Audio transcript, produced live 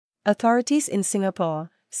Authorities in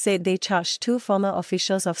Singapore said they charged two former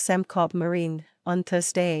officials of Sembcorp Marine on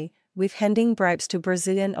Thursday with handing bribes to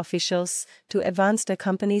Brazilian officials to advance the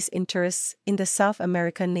company's interests in the South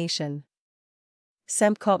American nation.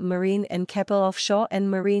 Sembcorp Marine and Keppel Offshore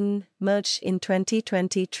and Marine merged in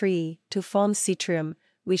 2023 to form Citrium,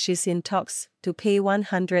 which is in talks to pay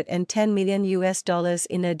 $110 million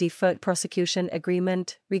in a deferred prosecution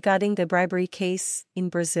agreement regarding the bribery case in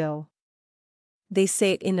Brazil. They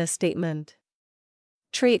said in a statement.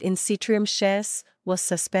 Trade in Citrium shares was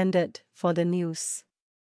suspended for the news.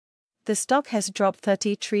 The stock has dropped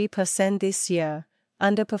 33% this year,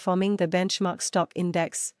 underperforming the benchmark stock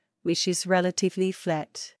index, which is relatively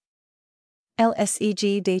flat.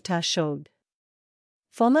 LSEG data showed.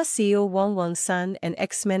 Former CEO Wong Won-sun and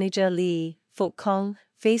ex-manager Lee Fook-kong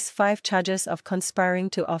face 5 charges of conspiring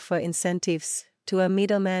to offer incentives to a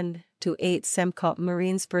middleman to aid Sembcorp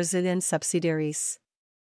Marine's Brazilian subsidiaries.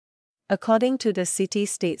 According to the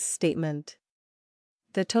city-state's statement,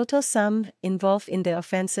 the total sum involved in the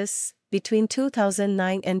offenses between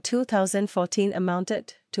 2009 and 2014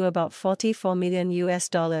 amounted to about $44 million,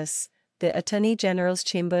 the Attorney General's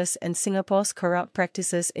Chambers and Singapore's Corrupt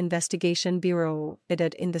Practices Investigation Bureau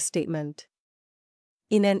added in the statement.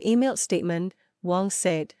 In an emailed statement, Wong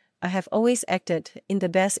said, "I have always acted in the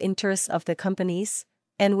best interests of the companies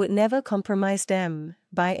and would never compromise them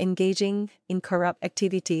by engaging in corrupt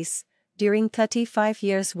activities during 35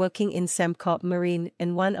 years working in Sembcorp Marine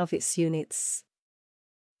and one of its units.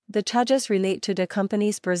 The charges relate to the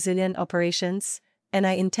company's Brazilian operations, and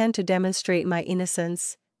I intend to demonstrate my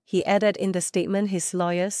innocence," he added in the statement his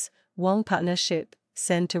lawyers, Wong Partnership,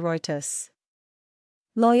 sent to Reuters.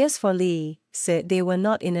 Lawyers for Lee said they were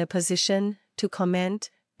not in a position to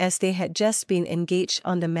comment, as they had just been engaged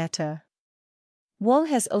on the matter. Wong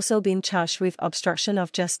has also been charged with obstruction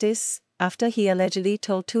of justice after he allegedly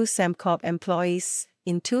told 2 Sembcorp employees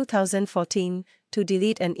in 2014 to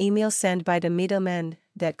delete an email sent by the middleman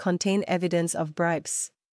that contained evidence of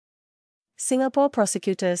bribes. Singapore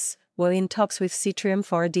prosecutors were in talks with Citrium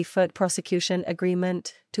for a deferred prosecution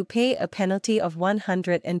agreement to pay a penalty of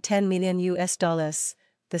 $110 million,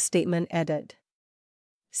 the statement added.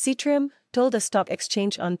 Citrium told the stock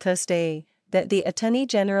exchange on Thursday that the Attorney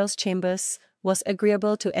General's Chambers was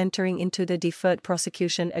agreeable to entering into the deferred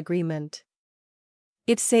prosecution agreement.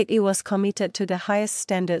 It said it was committed to the highest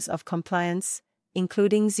standards of compliance,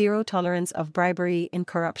 including zero tolerance of bribery and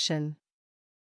corruption.